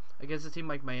others. And against a team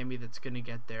like Miami that's going to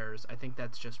get theirs, I think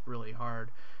that's just really hard.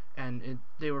 And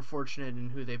they were fortunate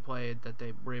in who they played that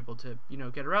they were able to,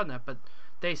 get around that. But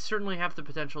they certainly have the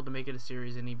potential to make it a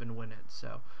series and even win it.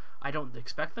 So I don't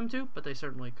expect them to, but they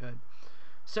certainly could.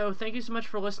 So thank you so much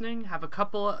for listening. Have a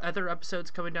couple other episodes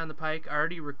coming down the pike. I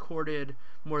already recorded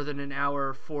more than an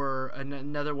hour for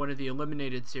another one of the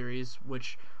Eliminated series,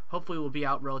 which hopefully will be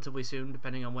out relatively soon,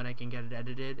 depending on when I can get it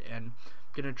edited. And I'm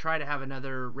going to try to have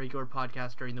another regular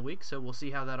podcast during the week, so we'll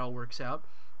see how that all works out.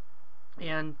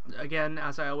 And again,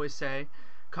 as I always say,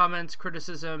 comments,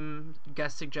 criticism,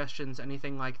 guest suggestions,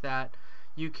 anything like that,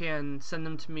 you can send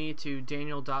them to me to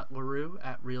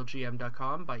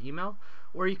daniel.leroux@realgm.com by email,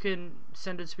 or you can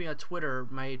send it to me on Twitter.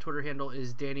 My Twitter handle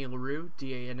is Danny Leroux,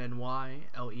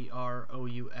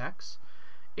 DANNYLEROUX.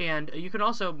 And you can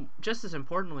also, just as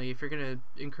importantly, if you're going to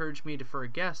encourage me for a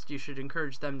guest, you should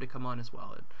encourage them to come on as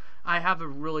well. I have a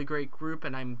really great group,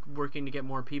 and I'm working to get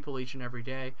more people each and every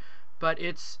day, but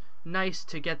it's nice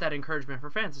to get that encouragement for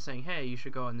fans of saying, hey, you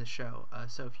should go on this show.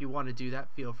 So if you want to do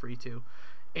that, feel free to.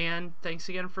 And thanks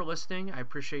again for listening. I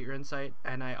appreciate your insight,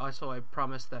 and I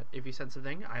promise that if you send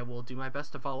something, I will do my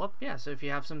best to follow up. Yeah, so if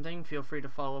you have something, feel free to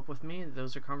follow up with me.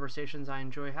 Those are conversations I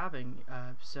enjoy having.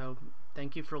 So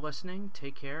thank you for listening.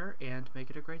 Take care, and make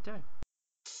it a great day.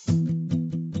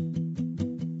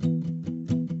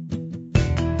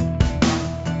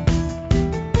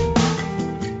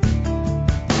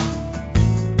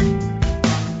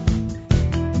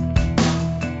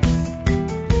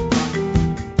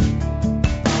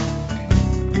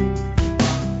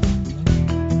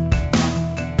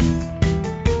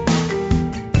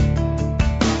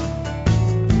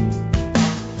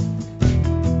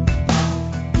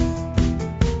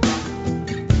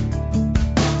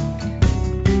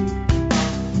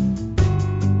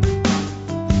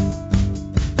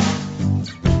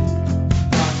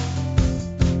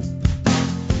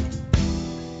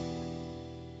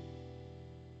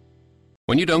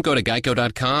 When you don't go to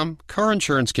Geico.com, car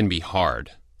insurance can be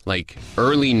hard. Like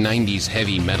early 90s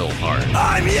heavy metal hard.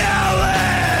 I'm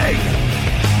yelling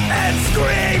and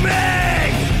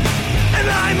screaming and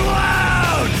I'm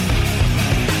loud.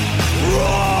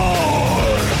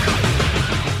 Roar!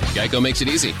 Geico makes it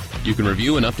easy. You can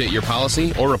review and update your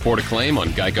policy or report a claim on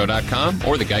Geico.com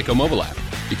or the Geico mobile app.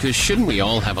 Because shouldn't we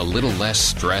all have a little less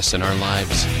stress in our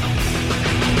lives?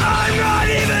 I'm not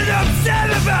even upset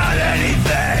about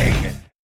anything.